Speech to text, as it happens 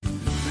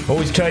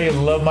Always tell you,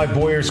 love my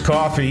Boyer's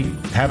coffee.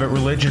 Have it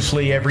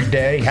religiously every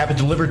day. Have it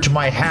delivered to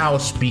my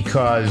house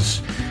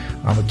because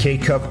I'm a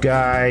K-Cup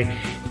guy,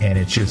 and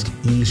it's just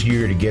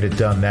easier to get it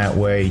done that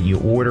way. You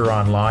order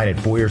online at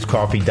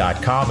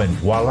boyerscoffee.com, and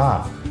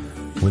voila.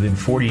 Within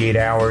 48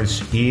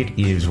 hours, it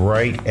is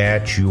right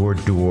at your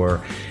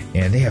door.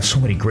 And they have so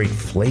many great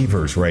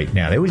flavors right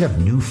now. They always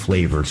have new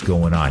flavors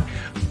going on.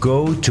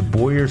 Go to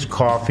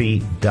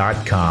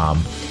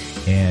boyerscoffee.com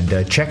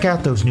and check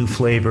out those new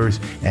flavors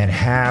and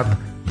have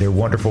their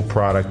wonderful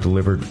product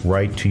delivered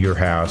right to your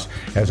house.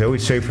 As I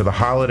always say, for the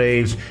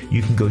holidays,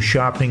 you can go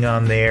shopping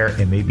on there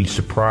and maybe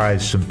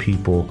surprise some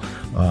people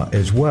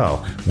as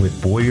well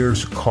with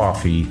Boyer's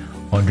Coffee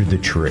under the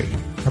tree.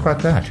 How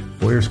about that?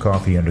 Boyer's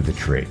Coffee under the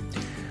tree.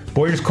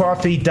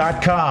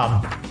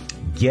 BoyersCoffee.com.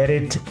 Get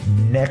it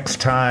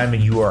next time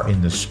you are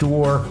in the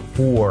store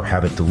or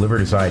have it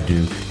delivered as I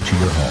do to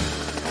your home.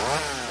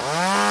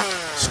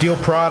 Steel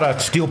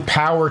products, steel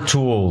power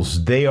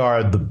tools, they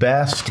are the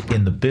best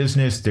in the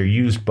business. They're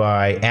used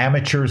by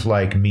amateurs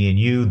like me and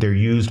you. They're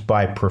used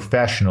by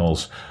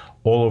professionals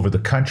all over the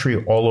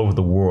country, all over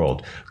the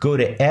world. Go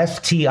to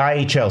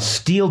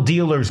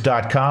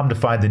STIHLsteeldealers.com to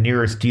find the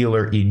nearest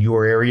dealer in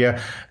your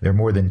area. There are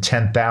more than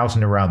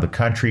 10,000 around the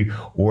country,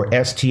 or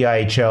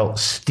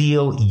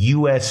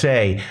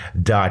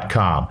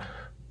STIHLsteelusa.com.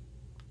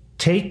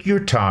 Take your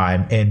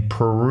time and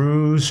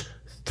peruse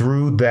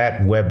through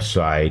that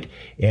website,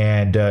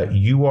 and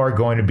you are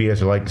going to be,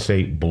 as I like to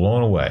say,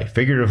 blown away,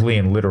 figuratively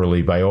and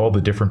literally, by all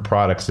the different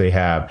products they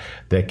have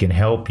that can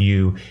help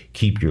you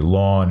keep your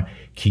lawn,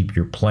 keep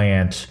your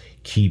plants,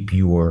 keep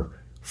your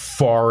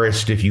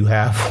forest, if you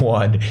have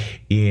one,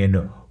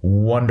 in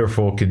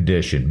wonderful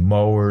condition.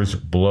 Mowers,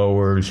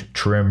 blowers,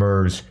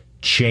 trimmers,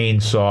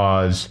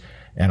 chainsaws,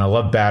 and I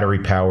love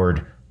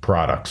battery-powered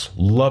products.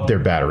 Love their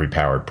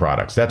battery-powered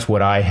products. That's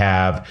what I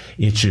have.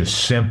 It's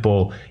just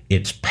simple.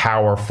 It's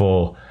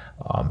powerful.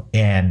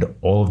 And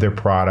all of their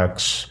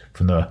products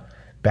from the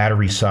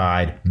battery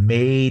side,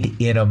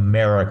 made in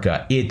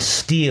America. It's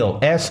steel.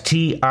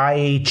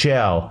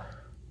 STIHL.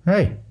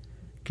 Hey,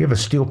 give a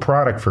steel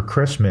product for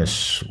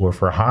Christmas or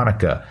for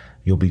Hanukkah.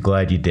 You'll be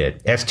glad you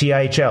did.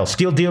 STIHL.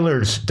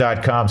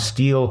 Steeldealers.com.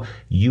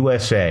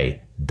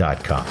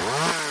 SteelUSA.com.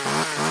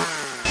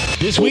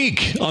 This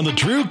week on the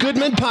Drew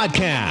Goodman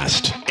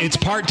Podcast, it's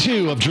part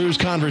 2 of Drew's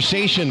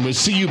conversation with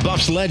CU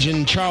Buffs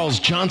legend Charles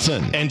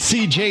Johnson and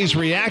CJ's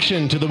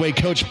reaction to the way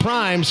Coach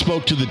Prime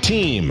spoke to the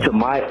team. To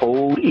my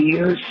old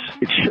ears,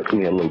 it shook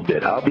me a little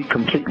bit. I'll be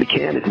completely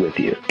candid with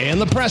you.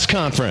 And the press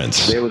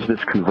conference. There was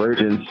this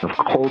convergence of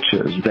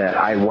cultures that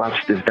I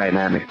watched this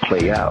dynamic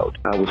play out.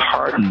 I was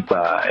heartened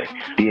by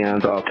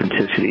Deion's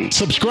authenticity.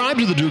 Subscribe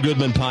to the Drew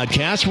Goodman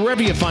Podcast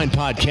wherever you find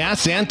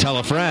podcasts and tell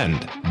a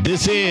friend.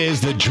 This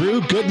is the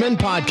Drew Goodman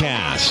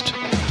Podcast.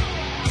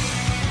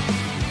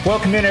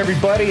 Welcome in,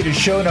 everybody, to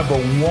show number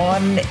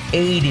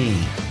 180.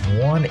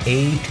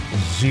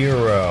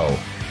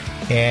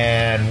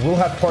 And we'll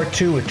have part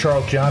 2 with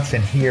Charles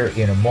Johnson here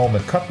in a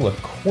moment. A couple of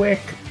quick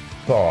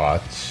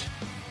thoughts.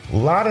 A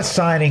lot of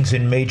signings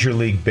in Major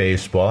League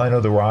Baseball. I know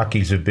the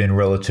Rockies have been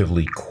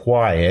relatively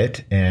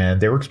quiet,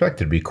 and they were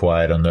expected to be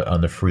quiet on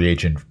the free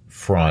agent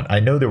front. I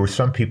know there were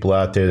some people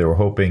out there that were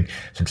hoping,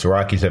 since the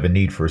Rockies have a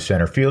need for a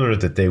center fielder,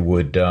 that they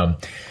would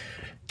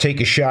take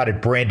a shot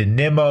at Brandon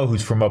Nimmo,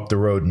 who's from up the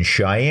road in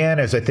Cheyenne,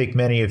 as I think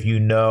many of you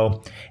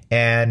know.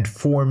 And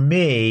for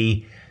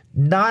me,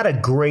 not a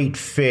great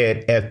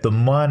fit at the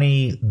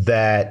money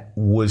that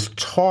was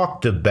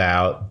talked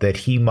about that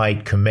he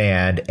might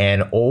command,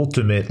 and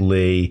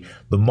ultimately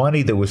the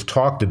money that was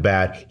talked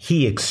about,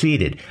 he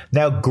exceeded.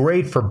 Now,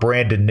 great for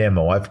Brandon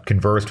Nimmo. I've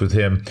conversed with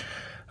him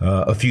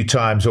a few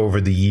times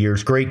over the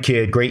years. Great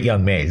kid, great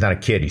young man. He's not a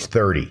kid. He's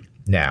 30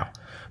 now.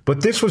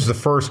 But this was the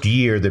first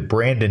year that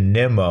Brandon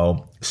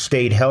Nimmo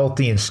stayed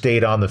healthy and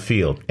stayed on the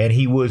field, and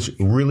he was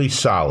really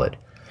solid.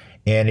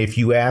 And if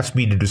you asked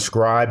me to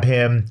describe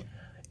him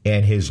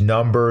and his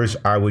numbers,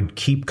 I would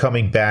keep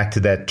coming back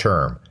to that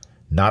term.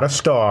 Not a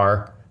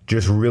star,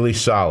 just really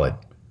solid.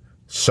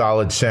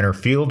 Solid center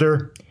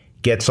fielder,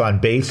 gets on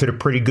base at a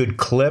pretty good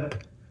clip,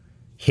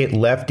 hit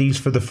lefties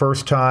for the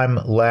first time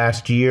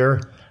last year.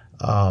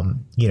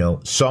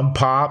 Some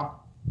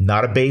pop,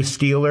 not a base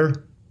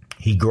stealer.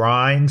 He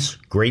grinds,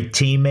 great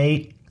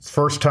teammate. It's the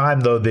first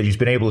time, though, that he's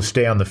been able to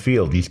stay on the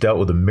field. He's dealt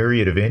with a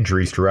myriad of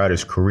injuries throughout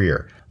his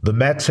career. The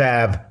Mets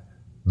have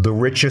the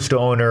richest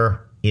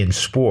owner in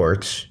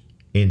sports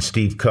in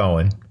Steve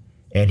Cohen,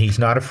 and he's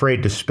not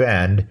afraid to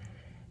spend.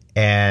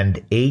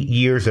 And 8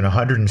 years and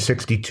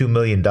 $162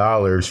 million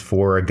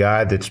for a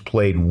guy that's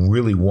played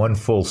really one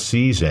full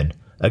season.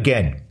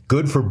 Again,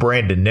 good for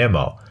Brandon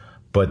Nimmo,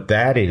 but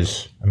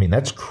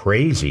that's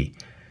crazy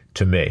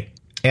to me.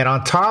 And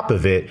on top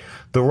of it,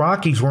 the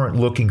Rockies weren't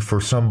looking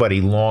for somebody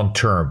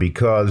long-term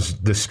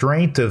because the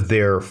strength of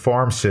their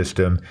farm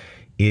system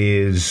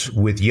is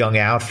with young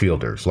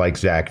outfielders like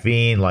Zach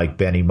Veen, like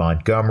Benny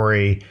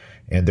Montgomery,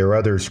 and there are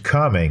others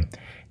coming.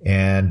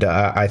 And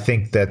I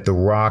think that the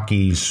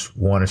Rockies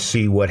want to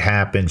see what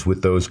happens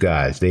with those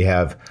guys. They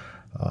have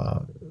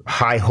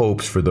high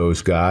hopes for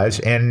those guys.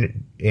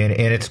 And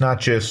it's not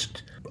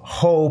just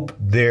hope.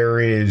 There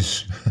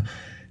is,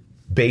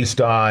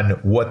 based on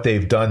what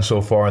they've done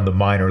so far in the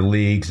minor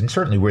leagues and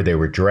certainly where they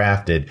were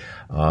drafted,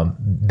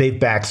 they've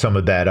backed some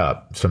of that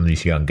up, some of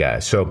these young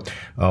guys. So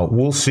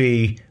we'll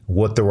see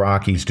what the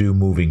Rockies do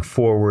moving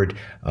forward.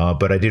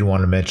 But I did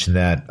want to mention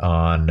that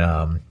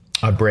on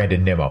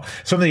Brandon Nimmo.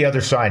 Some of the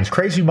other signings,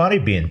 crazy money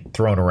being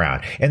thrown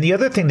around. And the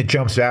other thing that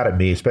jumps out at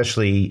me,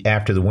 especially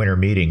after the winter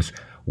meetings,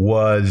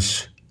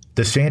 was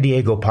the San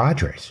Diego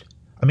Padres.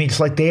 I mean, it's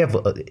like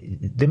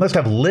they must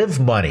have live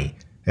money,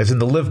 as in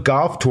the Live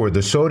Golf Tour, the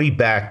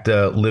Sodi-backed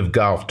Live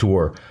Golf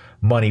Tour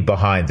money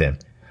behind them.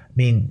 I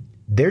mean,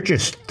 they're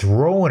just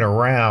throwing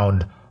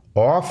around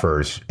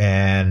offers.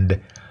 And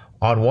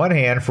on one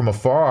hand, from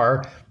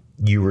afar,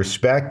 you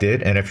respect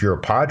it. And if you're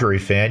a Padre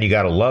fan, you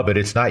got to love it.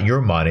 It's not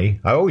your money.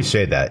 I always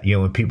say that. You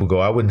know, when people go,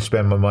 I wouldn't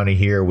spend my money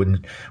here,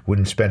 wouldn't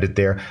spend it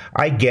there.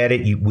 I get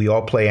it. We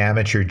all play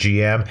amateur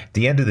GM. At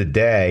the end of the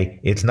day,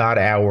 it's not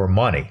our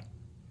money.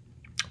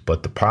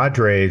 But the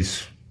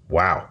Padres,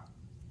 wow.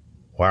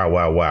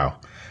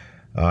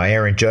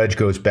 Aaron Judge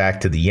goes back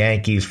to the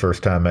Yankees.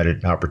 First time I had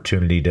an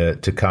opportunity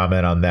to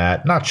comment on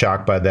that. Not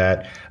shocked by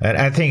that. And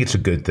I think it's a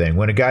good thing.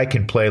 When a guy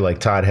can play like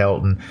Todd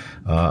Helton,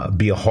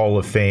 be a Hall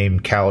of Fame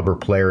caliber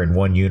player in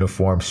one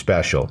uniform,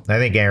 special. I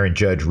think Aaron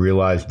Judge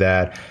realized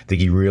that. I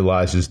think he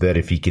realizes that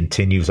if he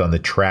continues on the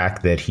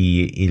track that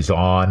he is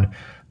on,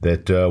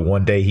 that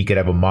one day he could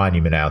have a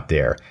monument out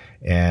there.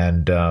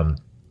 And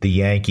the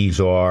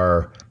Yankees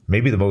are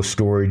maybe the most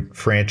storied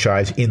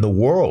franchise in the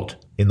world.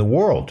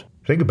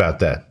 Think about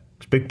that.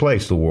 It's a big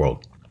place, the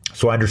world.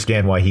 So I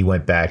understand why he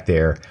went back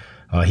there.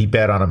 He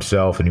bet on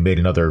himself, and he made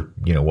another,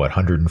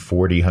 $140,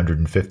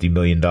 $150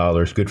 million.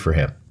 Good for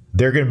him.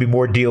 There are going to be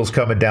more deals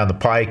coming down the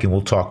pike, and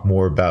we'll talk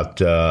more about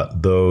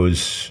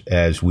those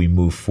as we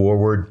move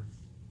forward.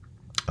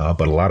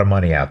 But a lot of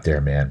money out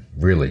there, man.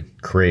 Really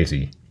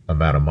crazy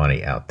amount of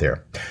money out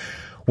there.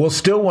 Well,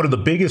 still one of the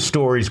biggest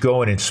stories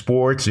going in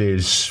sports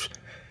is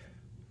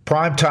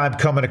prime time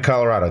coming to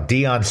Colorado.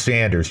 Deion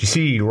Sanders. You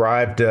see, he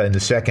arrived in the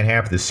second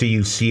half of the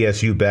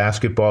CU-CSU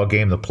basketball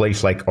game. The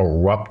place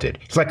erupted.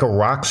 He's like a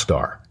rock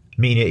star.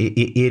 I mean,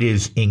 it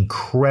is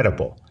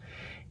incredible.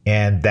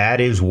 And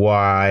that is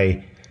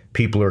why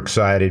people are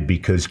excited,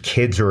 because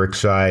kids are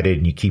excited.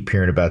 And you keep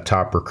hearing about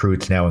top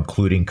recruits now,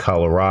 including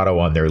Colorado,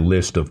 on their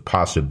list of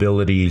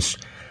possibilities.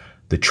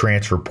 The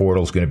transfer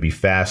portal is going to be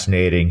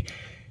fascinating.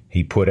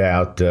 He put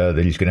out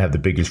that he's going to have the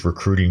biggest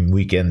recruiting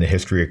weekend in the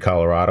history of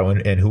Colorado,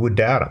 and who would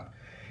doubt him?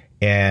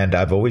 And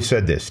I've always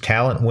said this,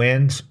 talent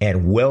wins,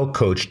 and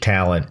well-coached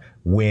talent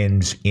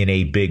wins in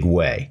a big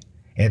way.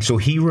 And so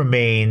he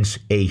remains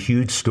a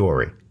huge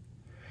story.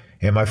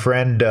 And my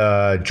friend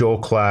Joel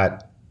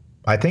Klatt,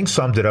 I think,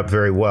 summed it up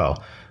very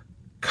well.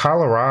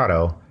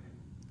 Colorado,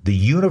 the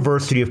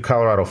University of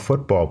Colorado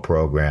football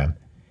program,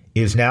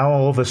 is now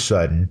all of a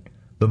sudden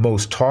the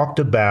most talked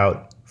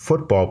about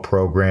football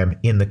program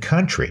in the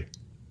country.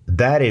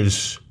 That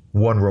is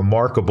one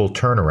remarkable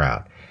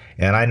turnaround.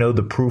 And I know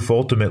the proof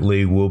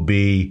ultimately will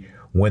be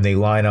when they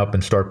line up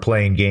and start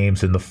playing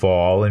games in the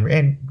fall.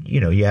 And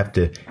you have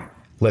to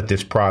let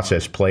this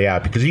process play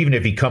out, because even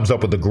if he comes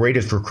up with the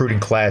greatest recruiting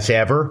class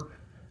ever,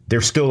 they're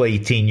still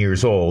 18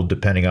 years old,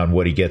 depending on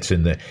what he gets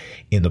in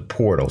the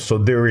portal. So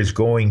there is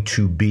going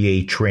to be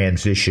a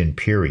transition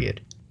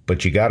period.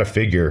 But you got to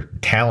figure,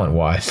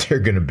 talent-wise, they're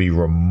going to be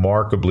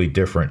remarkably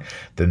different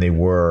than they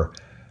were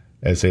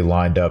as they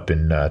lined up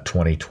in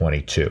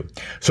 2022.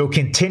 So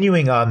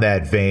continuing on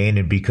that vein,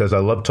 and because I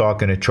love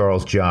talking to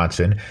Charles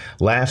Johnson,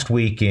 last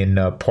week in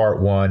part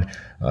one,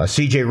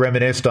 CJ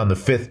reminisced on the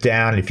fifth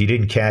down. If you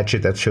didn't catch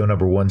it, that's show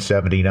number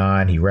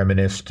 179. He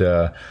reminisced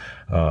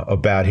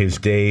about his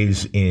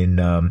days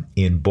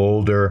in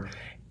Boulder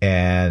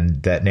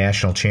and that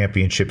national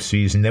championship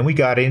season. Then we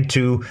got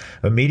into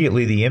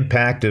immediately the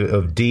impact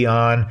of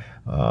Deion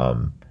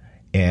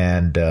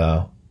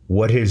and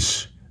what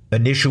his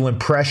initial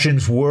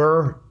impressions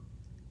were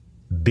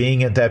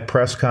being at that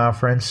press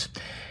conference.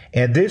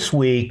 And this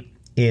week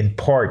in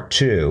part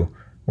two,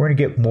 we're going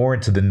to get more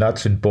into the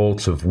nuts and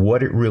bolts of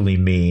what it really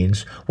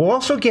means. We'll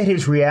also get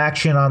his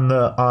reaction on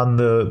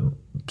the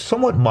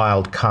somewhat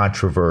mild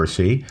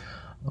controversy.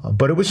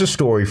 But it was a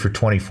story for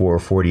 24 or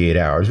 48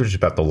 hours, which is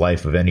about the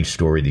life of any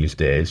story these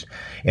days.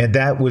 And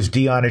that was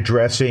Deion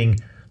addressing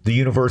the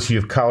University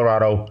of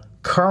Colorado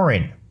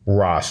current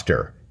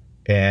roster.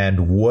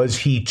 And was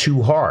he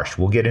too harsh?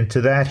 We'll get into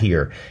that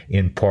here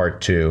in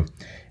part two.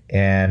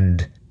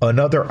 And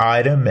another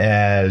item,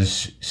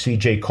 as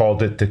CJ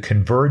called it, the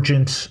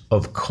convergence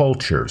of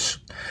cultures.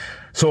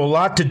 So a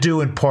lot to do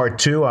in part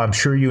two. I'm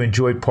sure you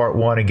enjoyed part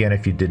one. Again,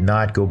 if you did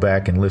not, go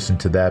back and listen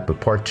to that. But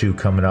part two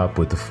coming up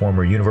with the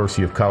former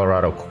University of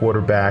Colorado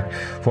quarterback,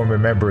 former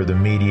member of the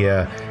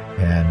media,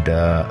 and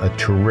a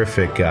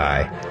terrific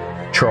guy,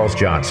 Charles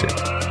Johnson.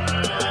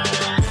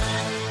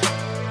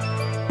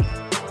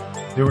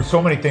 There were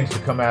so many things to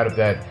come out of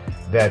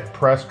that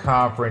press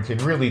conference, and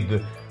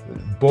really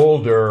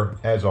Boulder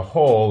as a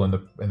whole and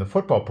the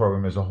football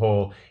program as a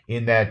whole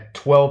in that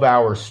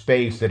 12-hour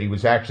space that he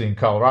was actually in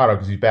Colorado,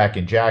 because he's back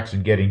in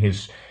Jackson getting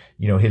his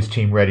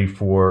team ready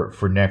for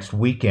next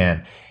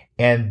weekend.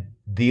 And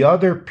the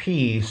other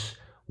piece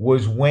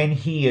was when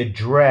he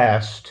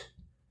addressed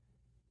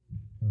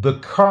the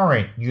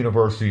current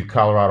University of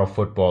Colorado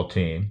football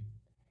team,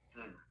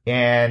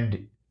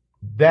 and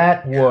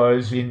that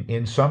was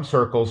in some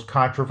circles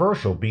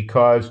controversial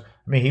because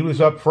he was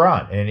up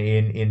front, and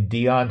in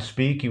Deion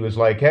speak, he was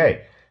like,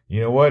 "Hey,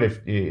 you know what?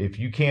 If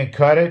you can't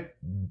cut it,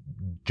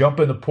 jump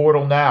in the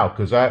portal now,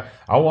 because I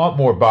want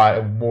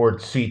more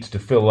seats to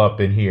fill up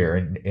in here,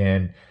 and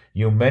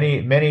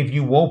many of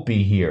you won't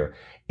be here."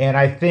 And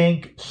I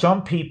think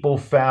some people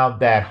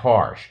found that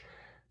harsh.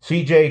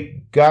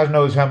 CJ, God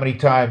knows how many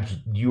times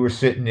you were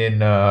sitting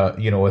in a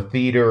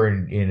theater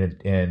and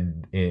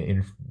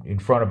in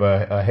front of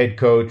a head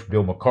coach,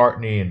 Bill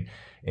McCartney, and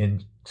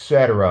et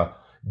cetera.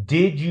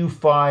 Did you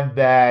find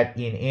that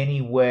in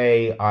any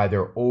way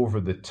either over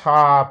the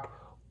top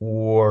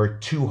or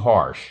too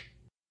harsh?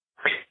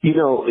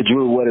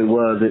 Drew, what it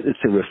was, it's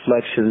a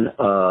reflection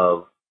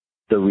of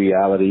the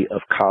reality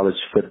of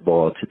college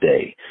football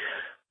today.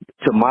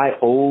 To my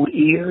old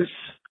ears,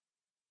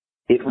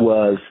 it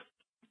shook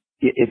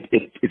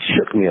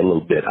me a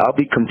little bit. I'll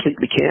be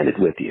completely candid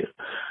with you.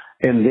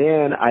 And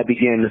then I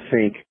began to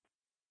think,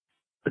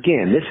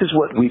 again, this is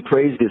what we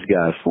praise this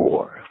guy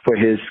for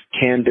his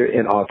candor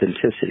and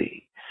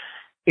authenticity.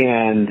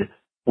 And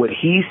what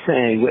he's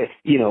saying,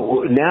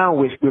 now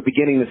we're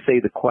beginning to say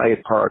the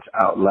quiet parts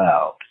out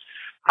loud.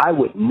 I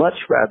would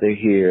much rather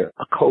hear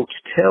a coach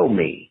tell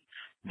me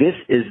this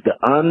is the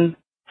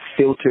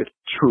unfiltered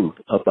truth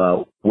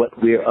about what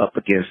we're up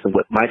against and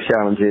what my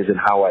challenge is and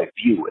how I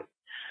view it,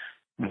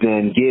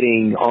 than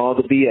getting all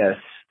the BS,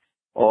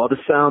 all the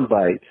sound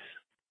bites,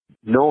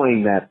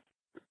 knowing that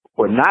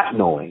or not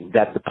knowing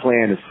that the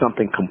plan is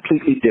something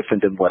completely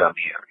different than what I'm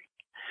hearing.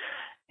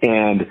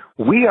 And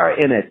we are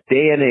in a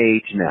day and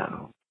age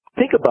now.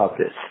 Think about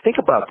this.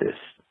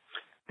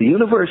 The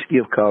University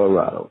of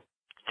Colorado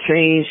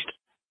changed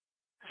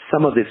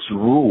some of its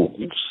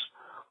rules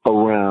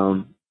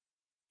around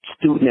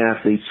student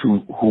athletes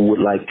who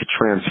would like to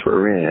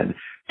transfer in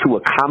to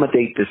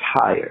accommodate this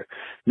hire,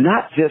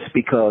 not just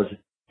because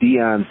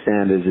Deion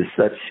Sanders is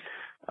such,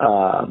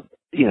 a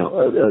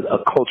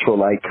cultural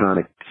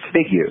iconic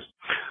figure,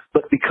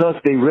 but because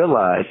they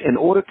realized in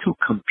order to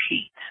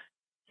compete,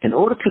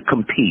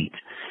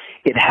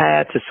 it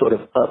had to sort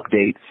of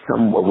update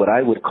some of what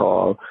I would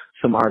call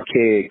some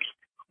archaic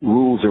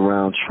rules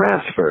around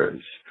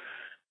transfers.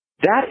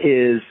 That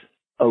is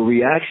a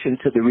reaction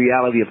to the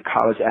reality of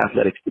college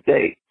athletics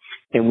today.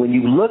 And when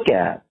you look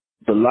at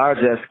the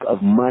largesse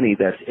of money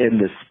that's in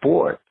this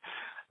sport,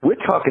 we're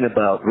talking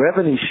about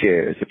revenue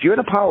shares. If you're in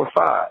a Power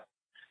Five,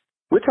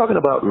 we're talking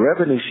about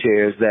revenue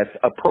shares that's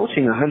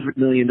approaching $100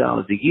 million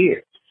a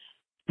year.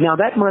 Now,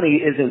 that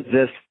money isn't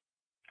just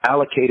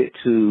allocated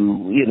to,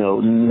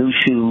 new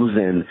shoes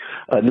and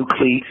new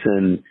cleats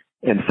and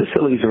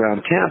facilities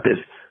around campus.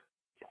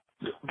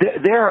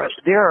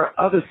 There are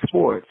other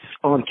sports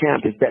on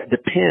campus that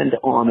depend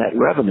on that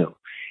revenue.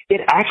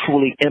 It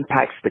actually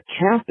impacts the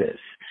campus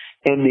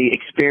and the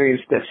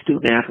experience that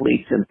student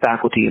athletes and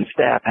faculty and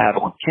staff have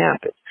on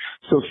campus.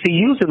 So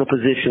CU's in a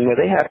position where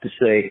they have to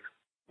say,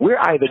 we're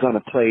either going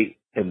to play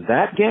in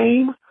that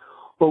game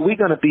or we're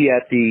going to be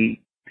at the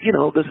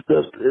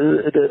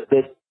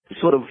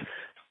sort of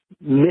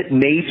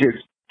mid-major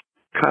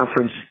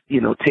conference,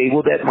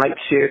 table that might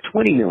share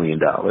 $20 million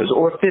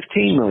or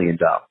 $15 million.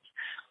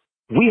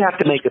 We have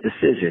to make a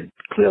decision.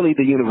 Clearly,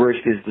 the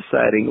university is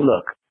deciding,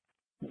 look,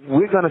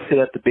 we're going to sit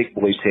at the big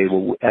boy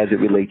table as it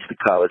relates to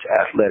college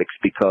athletics,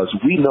 because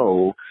we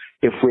know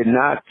if we're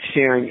not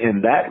sharing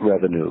in that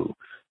revenue,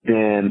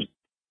 then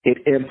it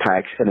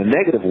impacts in a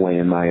negative way,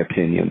 in my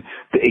opinion,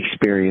 the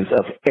experience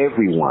of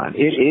everyone.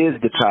 It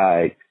is the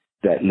tide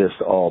that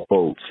lifts all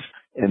boats.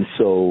 And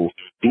so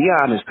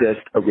Deion is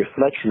just a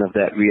reflection of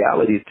that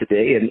reality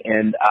today,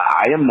 and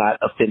I am not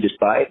offended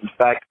by it. In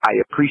fact, I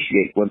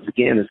appreciate, once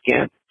again, his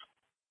candor.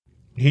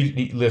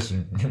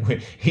 Listen,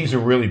 he's a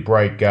really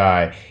bright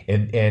guy,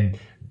 and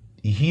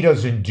he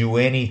doesn't do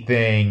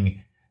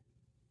anything.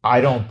 I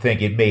don't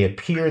think it may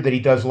appear that he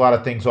does a lot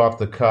of things off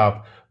the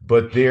cuff,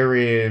 but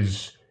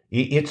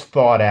it's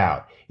thought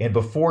out. And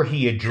before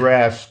he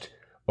addressed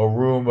a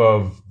room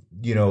of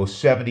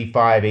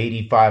 75,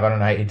 85, I don't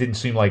know, it didn't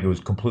seem like it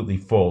was completely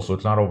full, so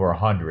it's not over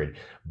 100.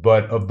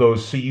 But of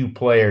those CU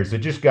players that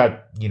just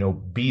got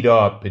beat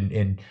up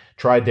and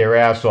tried their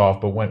ass off,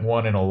 but went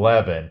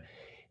 1-11.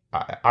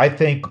 I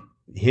think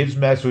his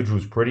message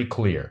was pretty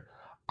clear.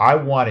 I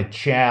want to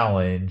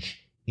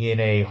challenge in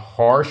a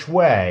harsh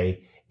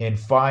way and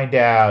find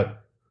out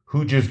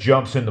who just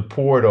jumps in the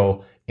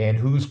portal and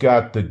who's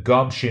got the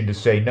gumption to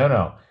say,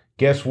 no,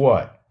 guess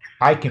what?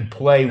 I can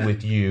play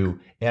with you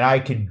and I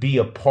can be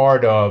a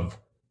part of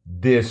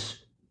this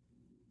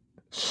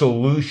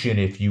solution,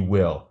 if you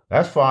will.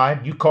 That's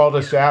fine. You called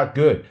us out.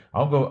 Good.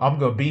 I'm going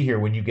to be here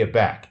when you get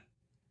back.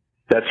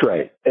 That's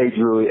right. Hey,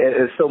 Drew,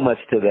 there's so much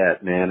to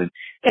that, man. And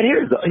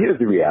here's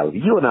the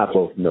reality. You and I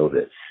both know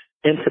this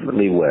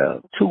intimately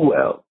well, too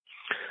well.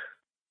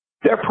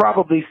 There are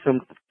probably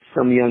some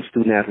young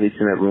student athletes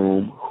in that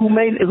room who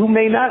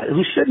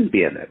shouldn't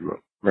be in that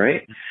room,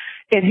 right?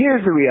 And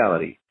here's the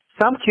reality.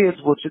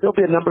 There'll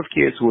be a number of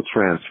kids who will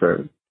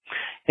transfer,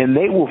 and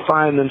they will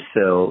find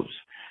themselves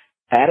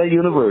at a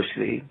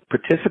university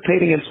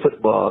participating in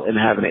football and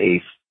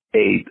having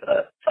a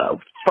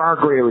far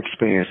greater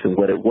experience than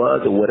what it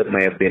was or what it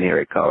may have been here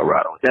at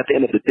Colorado. And at the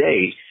end of the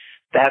day,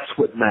 that's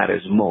what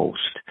matters most.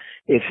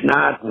 It's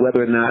not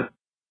whether or not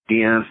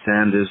Deion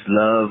Sanders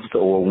loves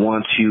or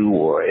wants you,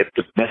 or if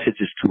the message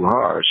is too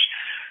harsh.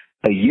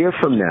 A year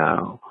from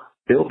now,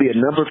 there'll be a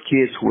number of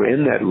kids who are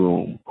in that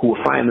room who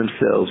will find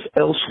themselves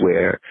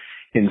elsewhere,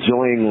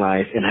 enjoying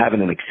life and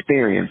having an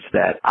experience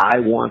that I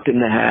want them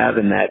to have,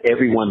 and that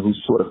everyone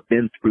who's sort of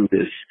been through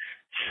this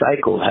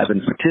cycle,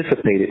 having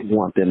participated,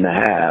 want them to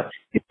have.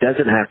 It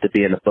doesn't have to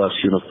be in a Buffs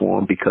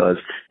uniform, because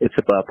it's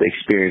about the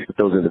experience that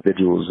those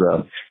individuals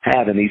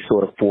have in these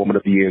sort of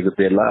formative years of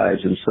their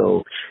lives. And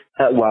so,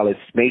 while it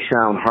may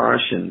sound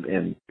harsh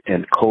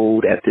and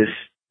cold at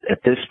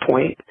this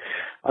point,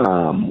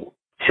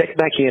 check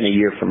back in a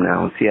year from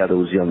now and see how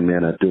those young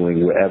men are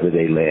doing wherever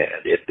they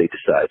land, if they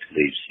decide to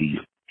leave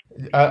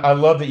CU. I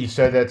love that you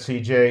said that,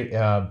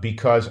 CJ,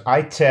 because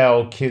I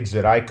tell kids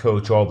that I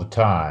coach all the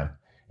time,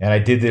 and I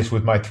did this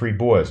with my three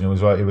boys, and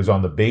it was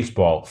on the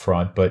baseball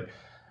front, but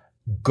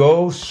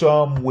go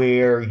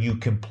somewhere you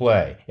can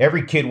play.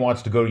 Every kid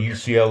wants to go to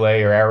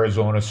UCLA or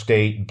Arizona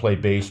State and play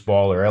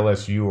baseball, or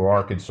LSU or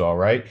Arkansas,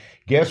 right?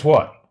 Guess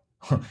what?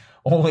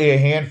 Only a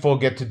handful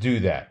get to do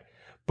that.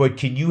 But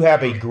can you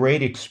have a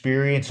great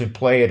experience and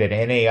play at an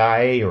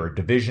NAIA or a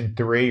Division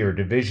III or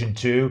Division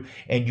II,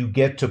 and you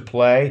get to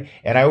play?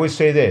 And I always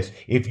say this,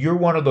 if you're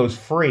one of those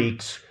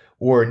freaks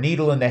or a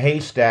needle in the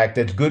haystack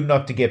that's good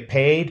enough to get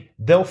paid,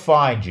 they'll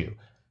find you.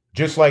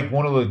 Just like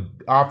one of the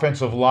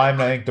offensive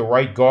linemen, I think the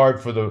right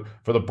guard for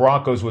the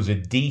Broncos was a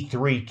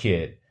D3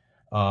 kid.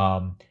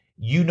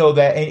 You know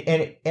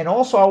that. And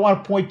also I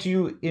want to point to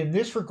you in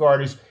this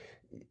regard is,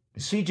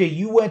 CJ,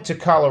 you went to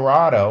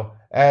Colorado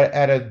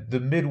at the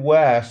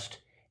Midwest,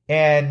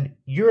 and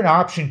you're an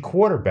option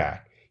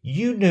quarterback.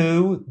 You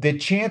knew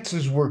that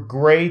chances were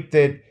great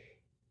that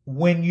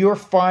when your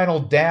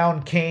final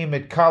down came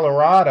at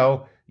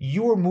Colorado,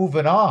 you were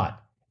moving on,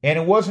 and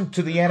it wasn't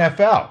to the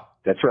NFL.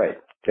 That's right.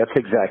 That's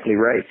exactly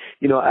right.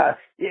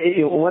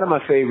 One of my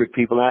favorite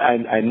people,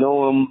 I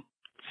know him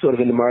sort of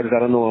in the margins. I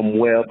don't know him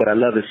well, but I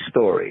love his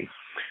story.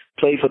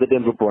 Played for the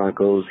Denver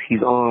Broncos.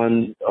 He's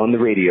on the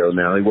radio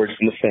now. He works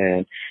in the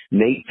Fan.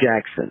 Nate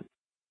Jackson.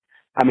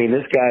 I mean,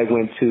 this guy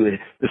went to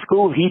the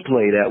school he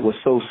played at was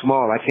so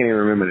small I can't even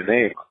remember the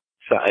name.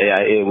 So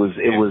it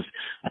was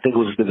I think it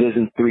was a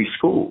Division III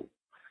school.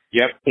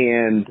 Yep.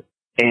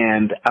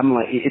 And I'm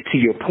like, to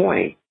your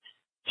point,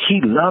 he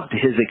loved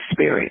his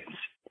experience.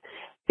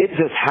 It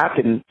just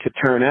happened to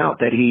turn out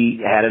that he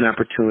had an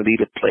opportunity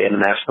to play in the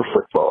National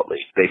Football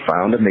League. They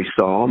found him, they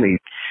saw him,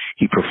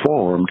 he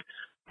performed.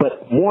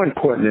 But more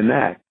important than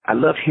that, I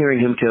love hearing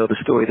him tell the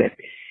story that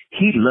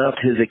he loved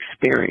his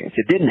experience.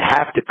 It didn't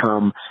have to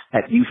come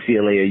at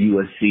UCLA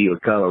or USC or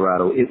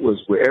Colorado. It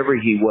was wherever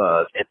he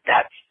was. And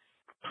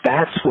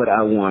that's what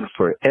I want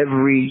for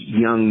every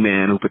young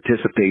man who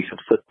participates in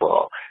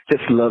football.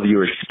 Just love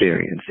your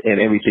experience, and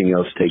everything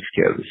else takes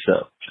care of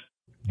itself.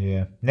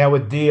 Yeah. Now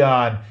with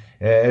Deion,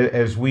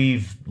 as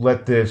we've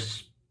let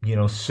this,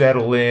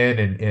 settle in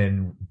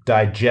and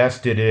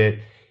digested it,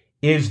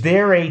 is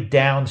there a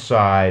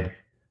downside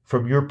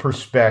from your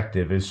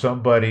perspective as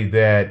somebody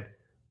that,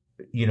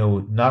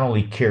 not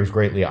only cares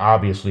greatly,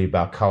 obviously,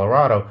 about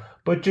Colorado,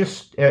 but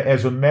just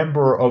as a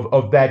member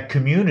of that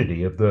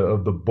community, of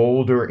the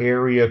Boulder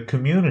area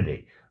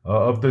community,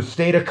 of the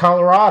state of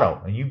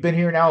Colorado, and you've been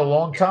here now a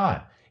long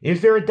time.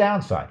 Is there a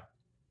downside?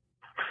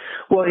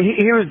 Well,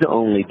 here is the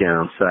only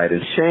downside,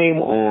 and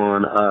shame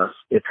on us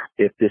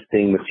if this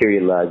thing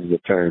materializes,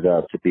 it turns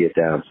out to be a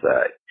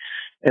downside.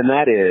 And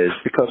that is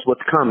because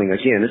what's coming,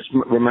 again,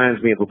 this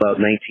reminds me of about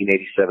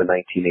 1987,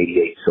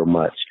 1988 so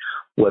much.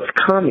 What's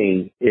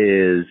coming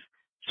is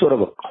sort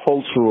of a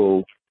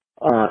cultural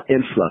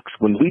influx.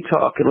 When we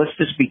talk, and let's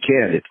just be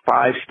candid,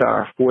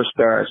 5-star,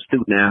 4-star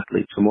student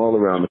athletes from all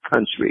around the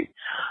country,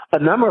 a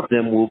number of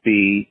them will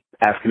be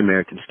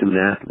African-American student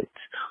athletes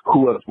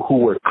who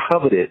were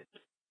coveted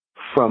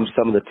from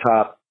some of the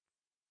top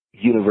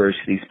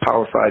universities,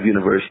 Power 5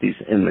 universities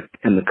in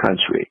the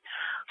country.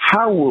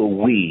 How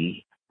will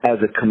we, as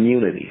a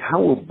community,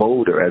 how will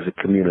Boulder as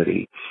a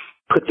community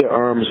put their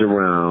arms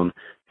around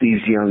these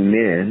young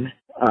men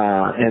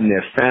and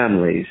their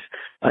families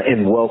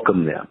and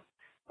welcome them,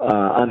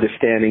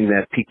 understanding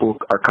that people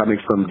are coming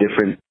from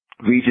different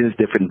regions,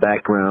 different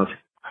backgrounds,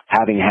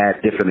 having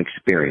had different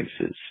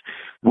experiences?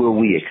 Will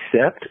we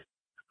accept?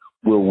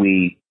 Will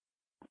we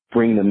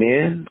bring them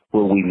in?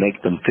 Will we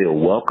make them feel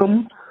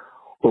welcome?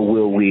 Or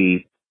will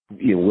we,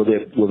 will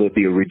there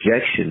be a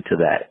rejection to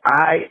that?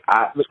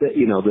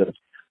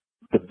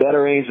 The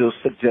better angels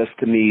suggest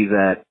to me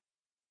that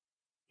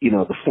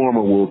the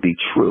former will be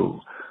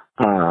true.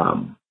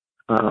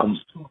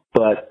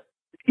 But,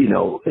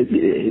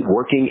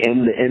 working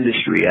in the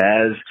industry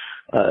as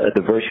a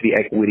diversity,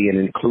 equity, and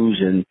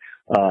inclusion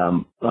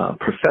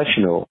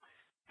professional,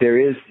 there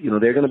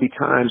are going to be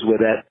times where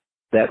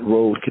that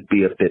road could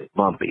be a bit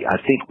bumpy. I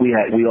think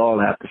we all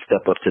have to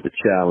step up to the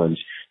challenge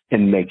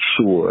and make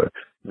sure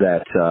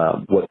that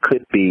what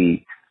could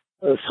be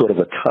sort of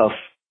a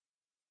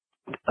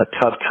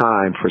tough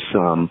time for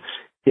some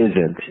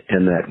isn't,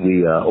 and that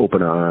we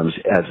open our arms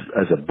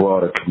as a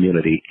broader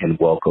community and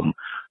welcome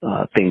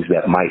things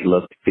that might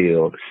look,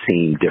 feel,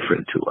 seem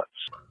different to us.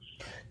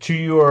 To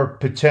your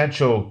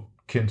potential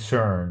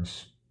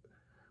concerns,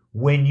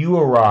 when you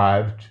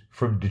arrived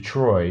from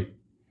Detroit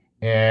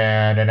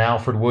and an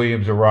Alfred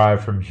Williams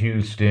arrived from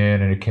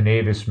Houston and a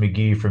Canavis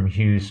McGee from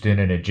Houston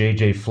and a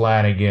J.J.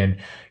 Flanagan,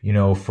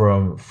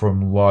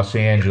 from Los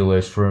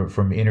Angeles,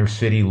 from inner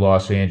city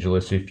Los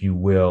Angeles, if you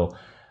will,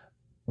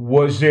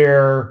 was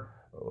there,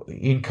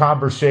 in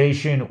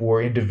conversation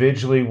or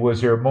individually, was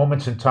there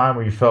moments in time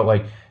where you felt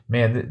like,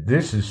 man,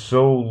 this is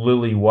so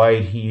lily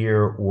white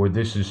here, or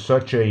this is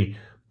such a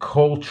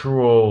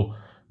cultural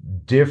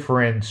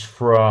difference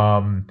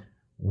from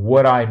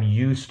what I'm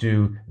used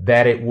to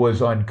that it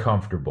was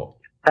uncomfortable?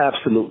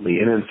 Absolutely.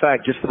 And in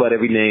fact, just about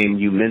every name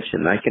you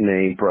mentioned, I can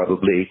name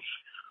probably,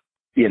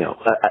 we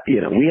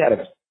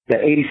had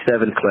that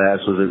 87 class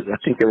I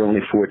think there were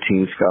only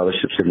 14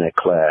 scholarships in that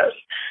class.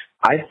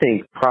 I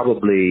think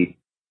probably,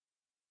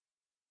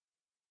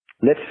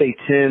 let's say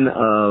 10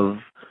 of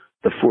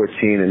the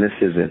 14, and this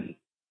isn't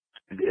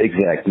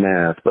exact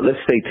math, but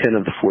let's say 10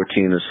 of the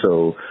 14 or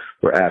so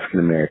were African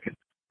American.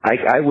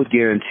 I would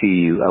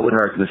guarantee you, I would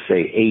hearken to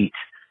say 8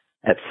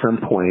 at some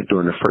point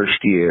during the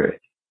first year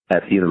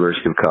at the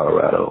University of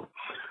Colorado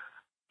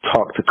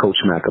talked to Coach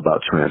Mack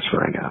about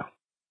transferring out.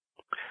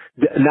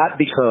 Not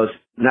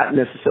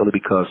necessarily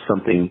because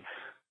something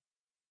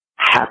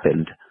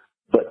happened,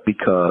 but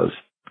because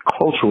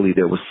culturally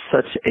there was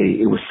such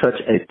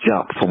a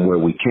jump from where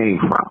we came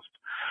from.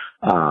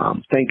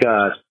 Thank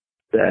God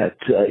that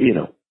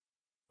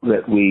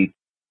that we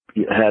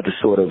had the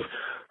sort of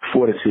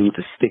fortitude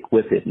to stick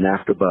with it, and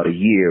after about a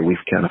year,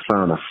 we've kind of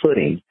found a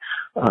footing,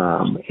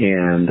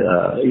 and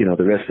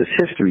the rest is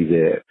history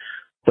there.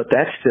 But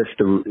that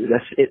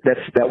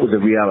was a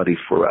reality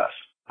for us.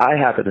 I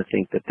happen to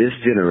think that this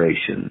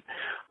generation,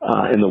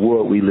 in the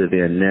world we live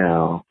in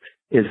now,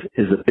 is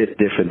a bit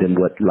different than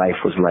what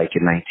life was like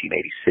in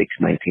 1986,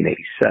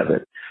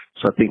 1987.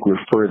 So I think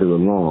we're further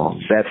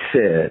along. That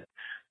said,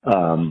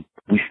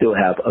 we still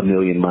have a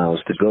million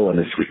miles to go in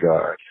this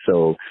regard.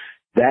 So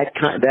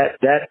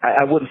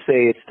I wouldn't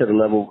say it's to the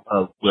level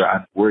of where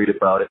I'm worried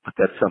about it, but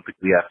that's something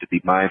we have to be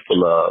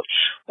mindful of,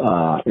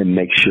 and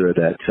make sure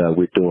that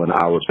we're doing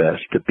our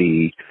best to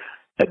be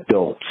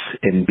adults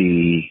and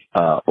be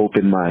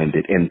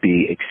open-minded and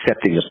be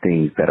accepting of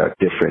things that are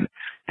different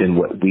than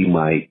what we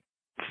might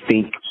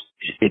think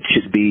it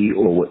should be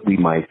or what we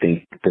might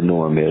think the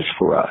norm is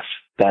for us.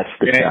 That's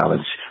the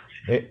challenge.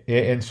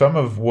 And some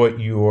of what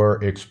you're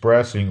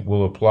expressing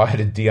will apply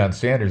to Deion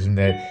Sanders, in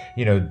that,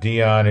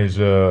 Deion is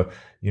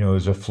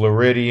a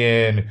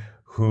Floridian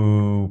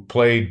who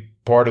played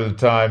part of the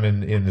time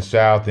in the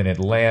South in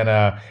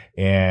Atlanta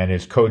and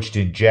has coached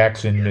in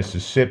Jackson,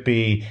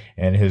 Mississippi,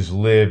 and has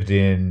lived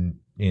in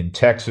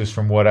Texas,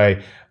 from what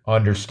I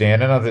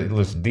understand. And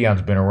listen,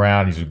 Deion's been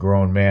around. He's a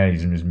grown man.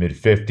 He's in his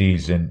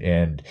mid-50s,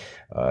 and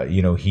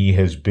he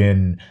has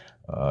been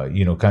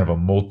kind of a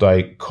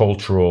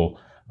multicultural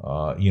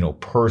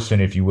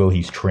person, if you will.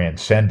 He's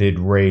transcended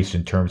race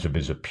in terms of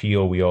his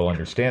appeal. We all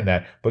understand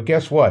that. But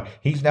guess what?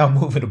 He's now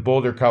moving to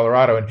Boulder,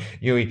 Colorado, and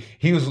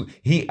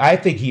I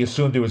think he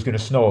assumed it was going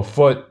to snow a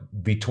foot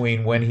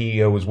between when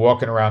he was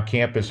walking around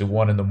campus at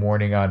 1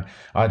 a.m.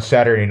 on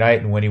Saturday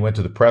night and when he went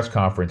to the press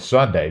conference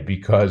Sunday,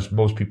 because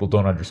most people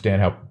don't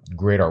understand how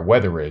great our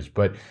weather is.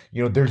 But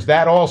there's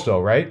that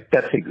also, right?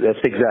 That's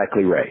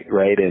exactly right,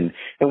 and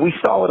we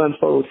saw it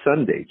unfold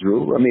Sunday,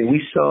 Drew. I mean,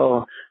 we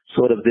saw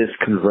sort of this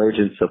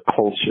convergence of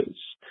cultures.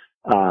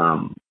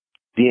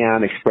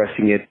 Deion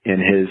expressing it in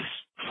his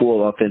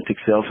full authentic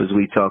self, as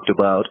we talked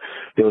about.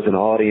 There was an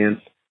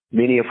audience,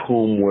 many of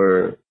whom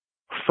were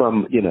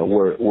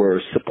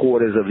were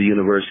supporters of the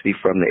university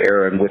from the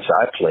era in which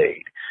I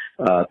played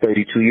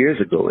 32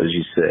 years ago, as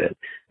you said.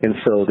 And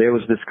so there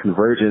was this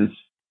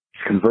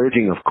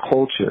converging of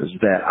cultures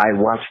that I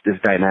watched this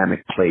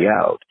dynamic play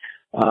out.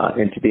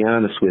 And to be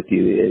honest with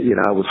you,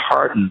 I was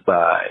heartened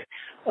by,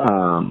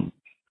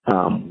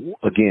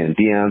 again,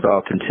 Deion's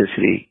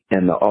authenticity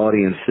and the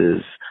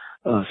audience's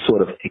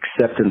sort of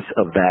acceptance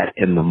of that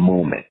in the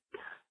moment.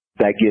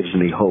 That gives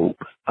me hope,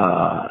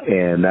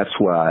 and that's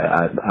why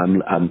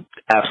I'm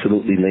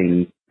absolutely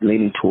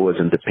leaning towards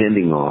and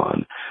depending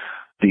on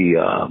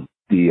the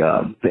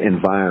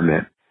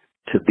environment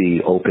to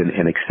be open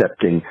and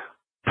accepting,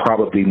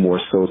 probably more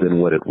so than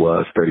what it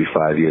was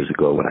 35 years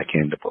ago when I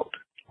came to Boulder.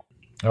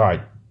 All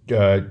right,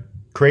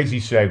 crazy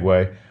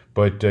segue,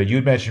 but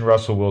you'd mentioned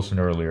Russell Wilson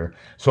earlier,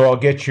 so I'll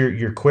get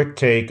your quick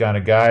take on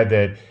a guy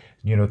that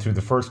through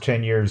the first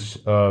 10 years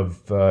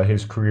of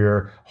his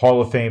career,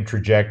 Hall of Fame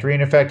trajectory.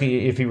 And in fact,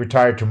 if he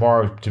retired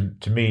tomorrow,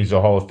 to me, he's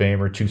a Hall of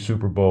Famer, 2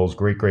 Super Bowls,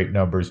 great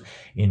numbers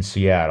in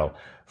Seattle.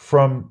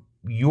 From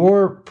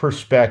your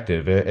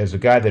perspective, as a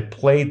guy that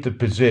played the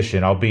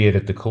position, albeit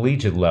at the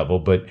collegiate level,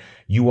 but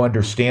you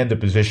understand the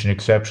position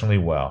exceptionally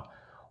well,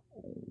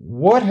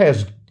 what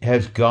has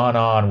gone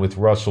on with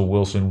Russell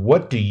Wilson?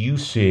 What do you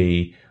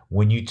see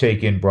when you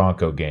take in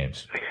Bronco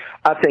games?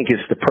 I think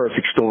it's the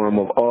perfect storm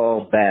of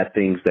all bad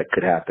things that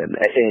could happen.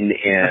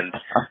 And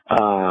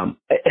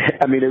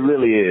I mean, it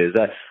really is.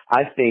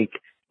 I think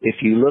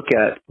if you look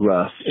at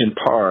Russ, in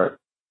part,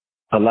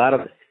 a lot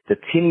of the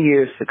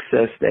 10-year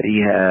success that he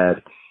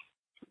had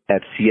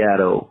at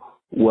Seattle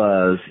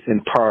was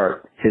in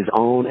part his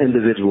own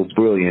individual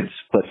brilliance,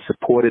 but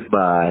supported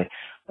by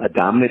a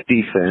dominant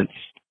defense,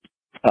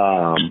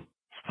 a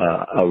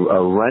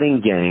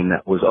running game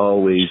that was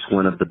always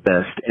one of the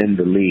best in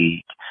the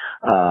league,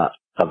 a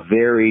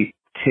very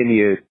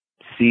tenured,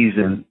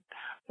 seasoned,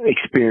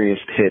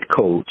 experienced head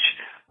coach,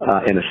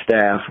 and a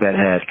staff that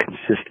had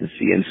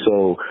consistency. And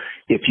so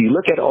if you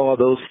look at all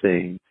those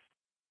things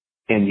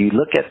and you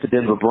look at the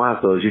Denver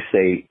Broncos, you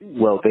say,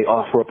 well, they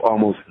offer up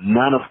almost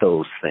none of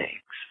those things.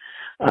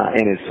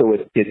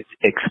 It's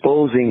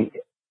exposing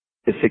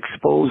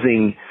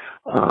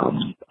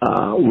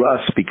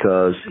Russ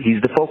because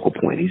he's the focal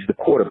point. He's the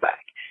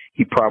quarterback.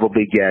 He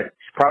probably got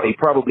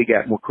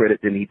more credit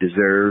than he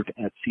deserved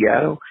at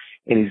Seattle,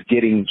 and he's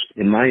getting,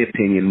 in my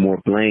opinion, more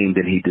blame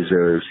than he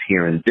deserves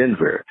here in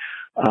Denver.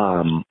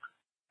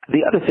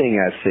 The other thing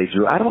I'd say,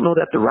 Drew, I don't know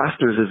that the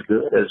roster is as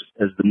good as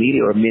the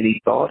media or many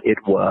thought it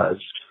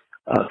was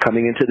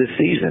coming into this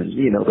season.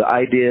 The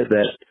idea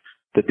that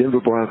the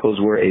Denver Broncos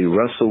were a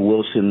Russell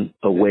Wilson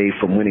away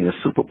from winning a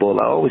Super Bowl,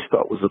 I always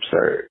thought was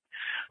absurd.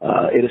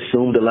 It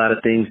assumed a lot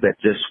of things that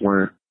just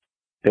weren't.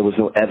 There was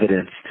no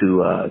evidence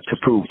to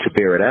prove, to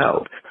bear it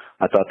out.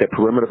 I thought that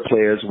perimeter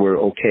players were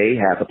okay,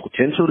 had the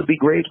potential to be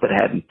great, but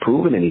hadn't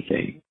proven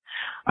anything.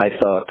 I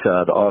thought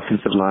the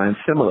offensive line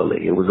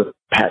similarly. It was a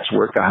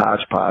patchwork, a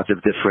hodgepodge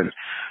of different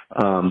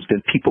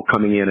than people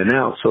coming in and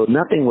out. So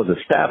nothing was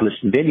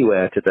established. And then you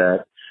add to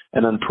that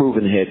an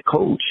unproven head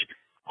coach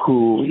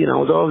who, I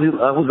was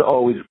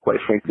always, quite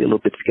frankly, a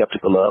little bit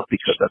skeptical of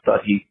because I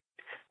thought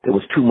there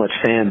was too much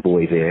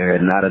fanboy there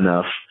and not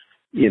enough,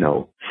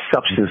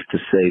 substance to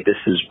say this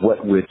is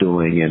what we're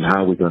doing and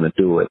how we're going to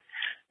do it.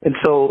 And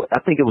so I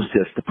think it was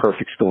just the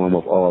perfect storm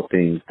of all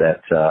things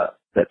that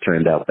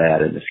turned out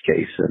bad in this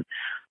case. And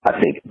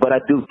but I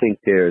do think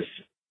there's,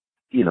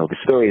 the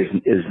story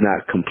is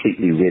not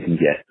completely written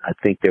yet. I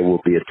think there will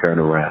be a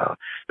turnaround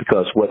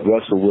because what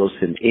Russell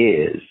Wilson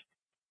is,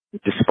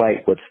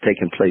 despite what's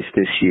taken place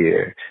this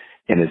year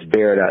and it's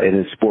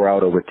bore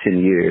out over 10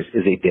 years,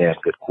 is a damn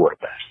good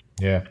quarterback.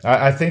 Yeah,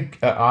 I think,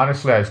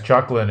 honestly, I was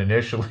chuckling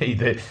initially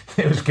that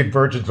it was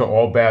convergence of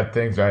all bad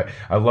things. I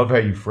love how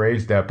you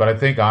phrased that, but I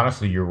think,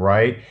 honestly, you're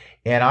right.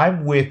 And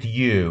I'm with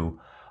you.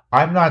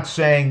 I'm not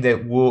saying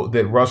that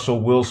Russell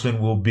Wilson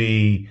will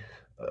be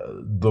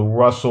the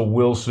Russell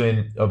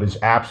Wilson of his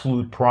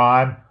absolute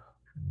prime,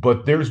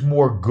 but there's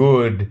more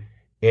good,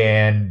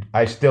 and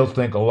I still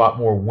think a lot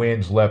more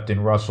wins left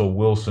in Russell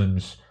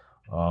Wilson's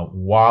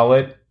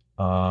wallet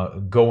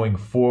going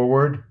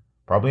forward.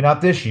 Probably not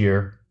this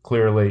year,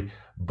 clearly,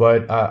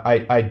 but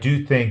I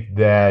do think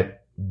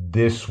that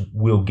this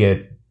will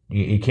get.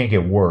 It can't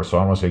get worse, so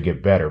I don't want to say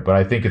get better, but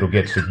I think it'll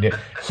get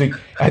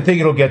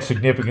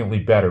significantly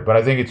better. But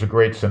I think it's a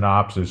great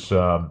synopsis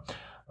of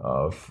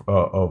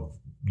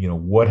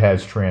what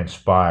has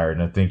transpired,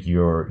 and I think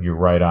you're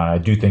right on. I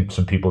do think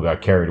some people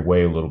got carried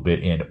away a little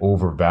bit and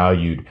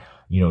overvalued,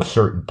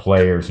 certain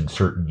players and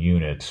certain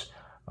units,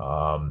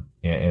 and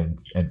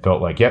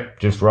felt like,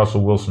 yep, just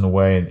Russell Wilson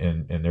away,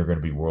 and they're going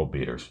to be world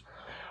beaters.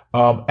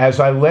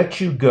 As I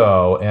let you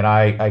go, and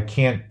I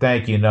can't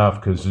thank you enough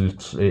because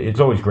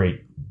it's always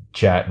great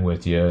chatting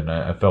with you, and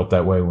I felt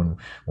that way when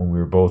we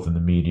were both in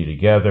the media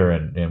together,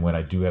 and when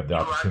I do have the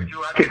opportunity.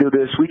 We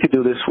could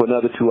do this for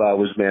another 2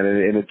 hours, man,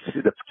 and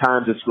the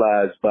time just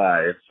flies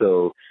by.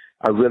 So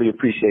I really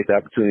appreciate the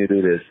opportunity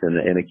to do this,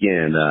 and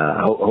again,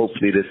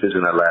 hopefully this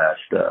isn't our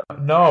last.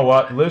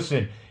 No,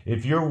 listen,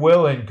 if you're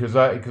willing, because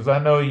I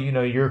know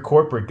you're a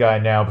corporate guy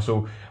now,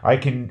 so I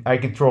can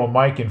throw a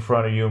mic in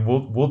front of you, and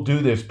we'll do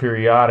this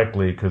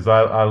periodically because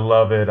I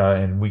love it,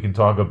 and we can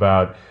talk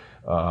about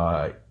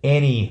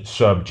any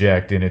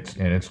subject, and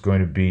it's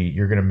going to be,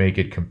 you're going to make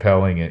it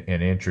compelling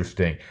and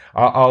interesting.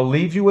 I'll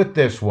leave you with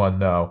this one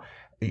though.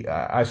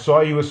 I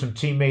saw you with some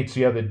teammates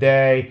the other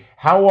day.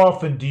 How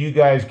often do you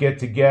guys get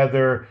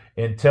together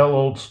and tell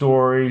old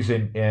stories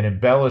and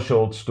embellish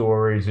old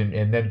stories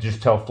and then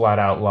just tell flat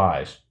out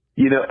lies?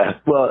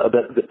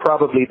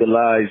 Probably the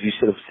lies you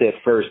should have said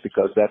first,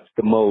 because that's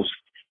the most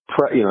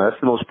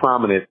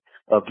prominent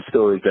of the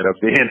stories that are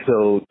being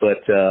told.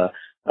 But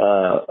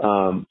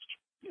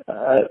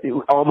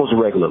almost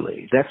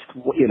regularly.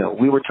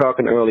 We were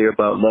talking earlier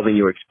about loving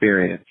your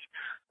experience.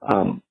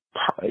 An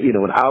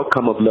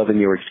outcome of loving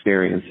your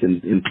experience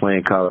in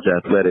playing college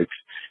athletics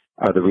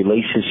are the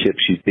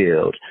relationships you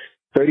build.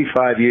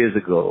 35 years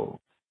ago,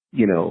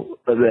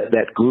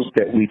 that group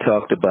that we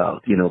talked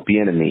about,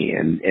 Bieniemy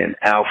and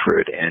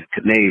Alfred and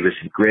Canavis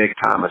and Greg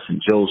Thomas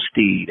and Joe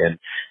Steed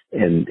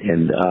and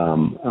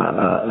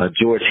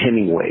George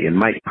Hemingway and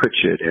Mike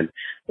Pritchard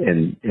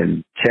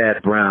and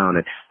Chad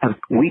Brown. And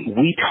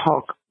we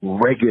talk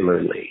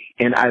regularly.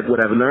 And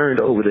what I've learned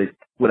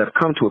what I've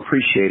come to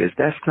appreciate is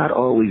that's not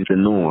always the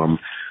norm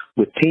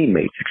with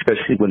teammates,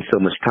 especially when so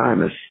much time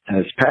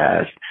has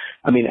passed.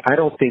 I mean, I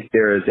don't think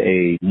there is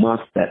a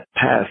month that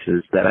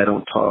passes that I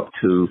don't talk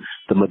to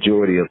the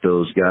majority of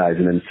those guys.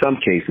 And in some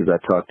cases, I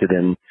talk to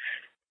them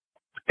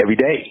every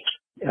day.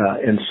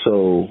 And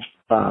so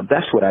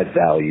that's what I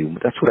value.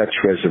 That's what I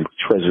treasure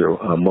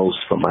most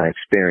from my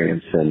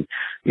experience. And,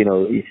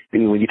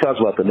 when you talk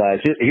about the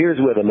lies, here's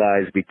where the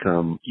lies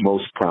become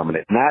most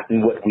prominent. Not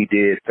in what we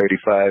did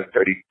 35,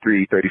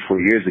 33,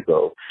 34 years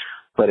ago,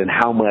 but in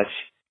how much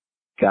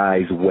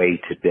guys weigh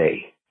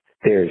today.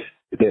 There is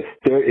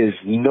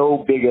no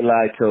bigger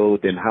lie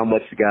told than how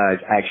much guys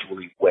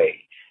actually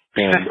weigh.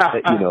 And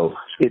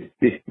it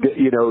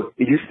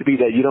used to be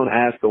that you don't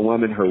ask a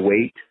woman her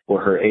weight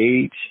or her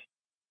age.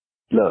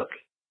 Look,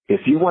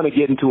 if you want to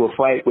get into a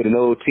fight with an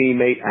old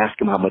teammate, ask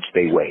them how much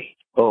they weigh.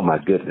 Oh my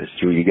goodness,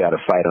 Drew, you got a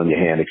fight on your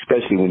hand,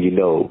 especially when you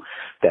know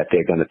that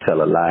they're going to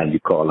tell a lie and you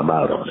call them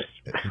out on it.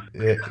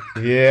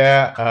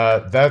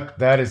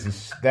 That is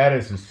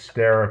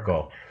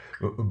hysterical.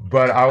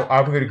 But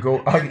I'm going to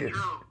go.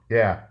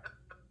 Yeah,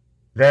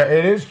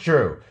 it is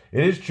true.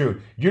 It is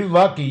true. You're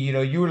lucky.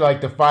 You were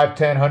like the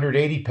 5'10",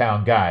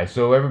 180-pound guy.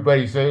 So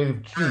everybody says,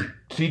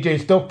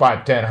 CJ's still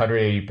 5'10",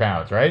 180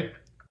 pounds, right?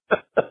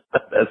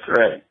 That's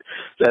right.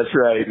 That's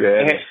right,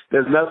 man.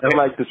 There's nothing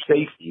like the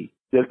safety.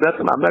 There's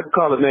nothing. I'm not going to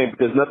call his name, but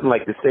there's nothing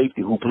like the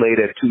safety who played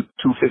at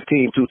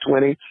 215,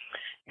 220,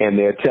 and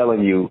they're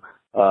telling you,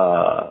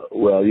 I'm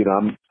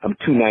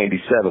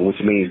 297,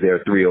 which means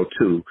they're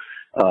 302.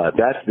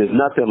 There's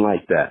nothing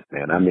like that,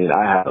 man. I mean,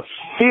 I have a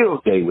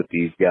field day with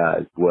these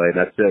guys, boy,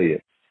 and I tell you,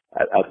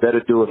 I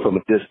better do it from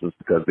a distance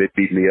because they'd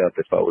beat me up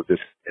if I was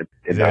just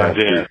in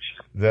the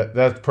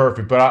That's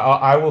perfect. But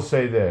I will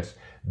say this,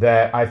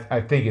 that I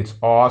think it's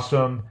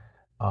awesome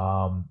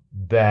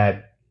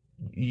that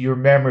your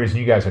memories, and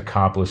you guys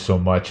accomplished so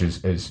much,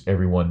 as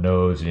everyone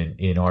knows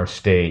in our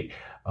state.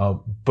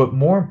 But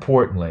more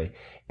importantly,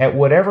 at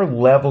whatever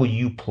level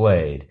you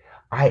played,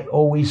 I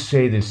always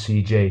say this,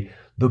 CJ,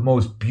 the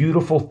most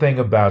beautiful thing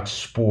about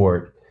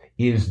sport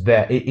is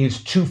that it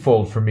is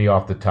twofold for me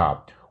off the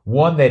top.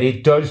 One, that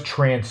it does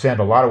transcend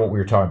a lot of what we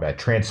were talking about. It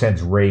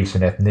transcends race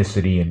and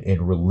ethnicity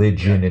and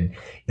religion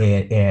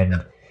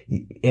and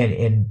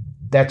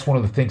that's one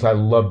of the things I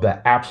love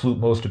the absolute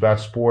most about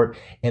sport.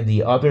 And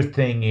the other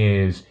thing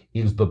is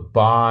the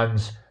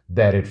bonds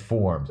that it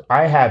forms.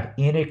 I have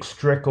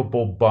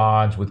inextricable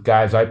bonds with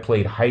guys I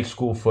played high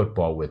school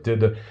football with.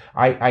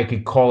 I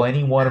could call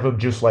any one of them,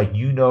 just like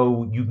you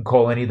can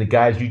call any of the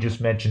guys you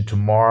just mentioned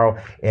tomorrow,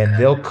 and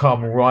they'll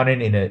come running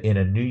in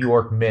a New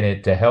York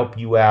minute to help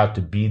you out,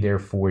 to be there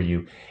for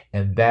you.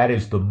 And that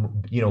is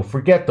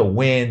forget the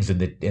wins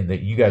and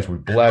that you guys were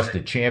blessed, the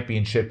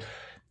championship.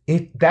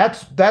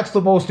 That's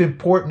the most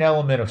important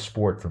element of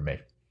sport for me.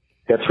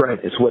 That's right.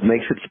 It's what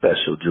makes it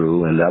special,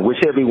 Drew. And I wish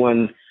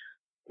everyone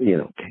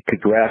could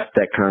grasp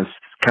that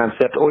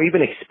concept or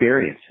even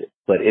experience it.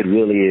 But it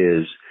really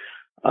is,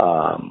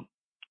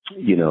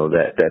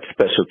 that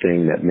special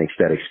thing that makes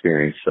that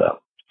experience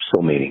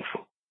so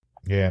meaningful.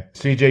 Yeah.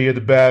 CJ, you're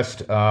the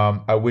best.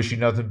 I wish you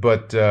nothing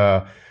but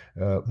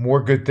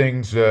more good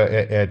things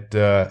at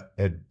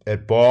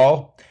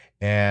Ball.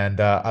 And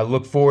I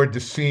look forward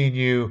to seeing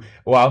you.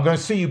 Well, I'm going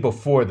to see you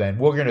before then.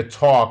 We're going to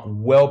talk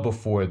well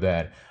before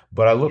then.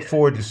 But I look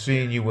forward to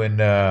seeing you when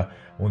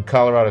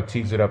Colorado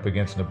tees it up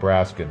against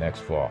Nebraska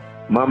next fall.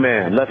 My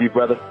man. Love you,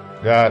 brother.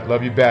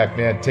 Love you back,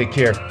 man. Take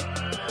care.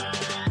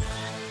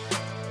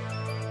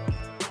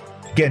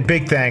 Again,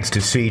 big thanks to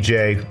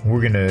CJ.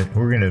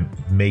 We're gonna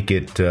make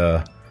it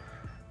a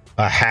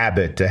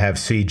habit to have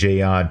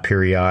CJ on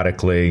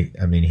periodically.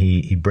 I mean,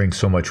 he brings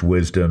so much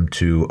wisdom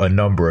to a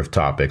number of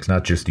topics,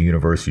 not just the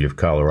University of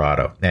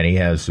Colorado, and he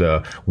has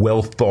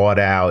well thought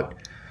out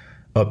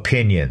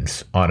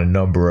opinions on a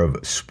number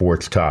of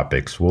sports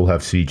topics. We'll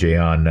have CJ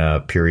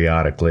on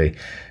periodically,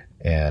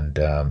 and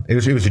it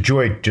was a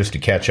joy just to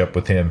catch up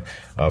with him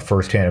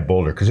firsthand in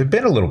Boulder, because it had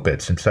been a little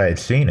bit since I had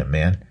seen him,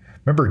 man.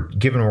 Remember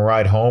giving him a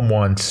ride home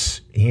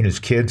once, he and his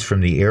kids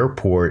from the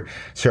airport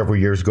several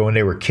years ago, and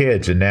they were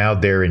kids, and now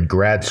they're in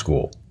grad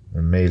school.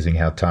 Amazing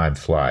how time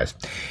flies.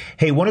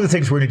 Hey, one of the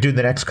things we're going to do in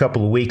the next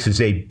couple of weeks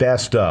is a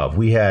best of.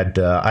 We had,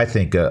 I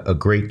think, a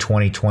great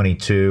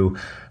 2022.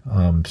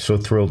 So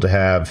thrilled to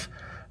have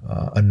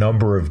a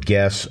number of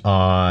guests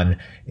on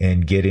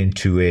and get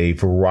into a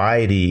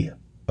variety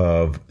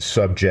of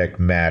subject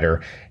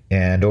matter.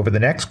 And over the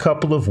next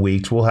couple of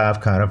weeks, we'll have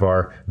kind of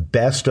our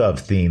best of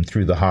theme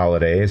through the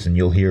holidays. And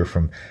you'll hear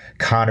from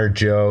Connor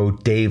Joe,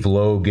 Dave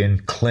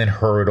Logan, Clint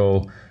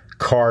Hurdle,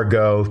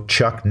 Cargo,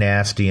 Chuck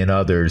Nasty, and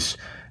others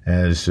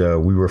as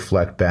we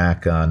reflect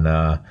back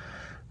on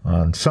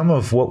some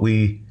of what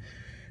we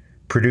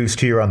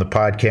produced here on the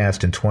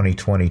podcast in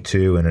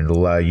 2022, and it'll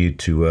allow you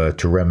to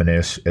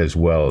reminisce as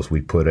well as we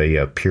put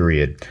a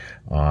period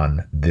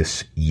on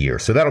this year.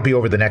 So that'll be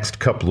over the next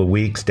couple of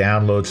weeks.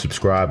 Download,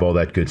 subscribe, all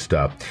that good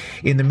stuff.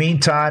 In the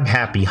meantime,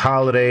 happy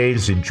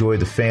holidays. Enjoy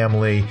the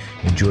family.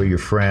 Enjoy your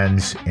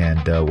friends.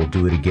 And we'll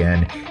do it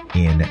again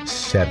in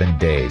 7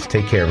 days.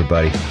 Take care,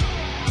 everybody.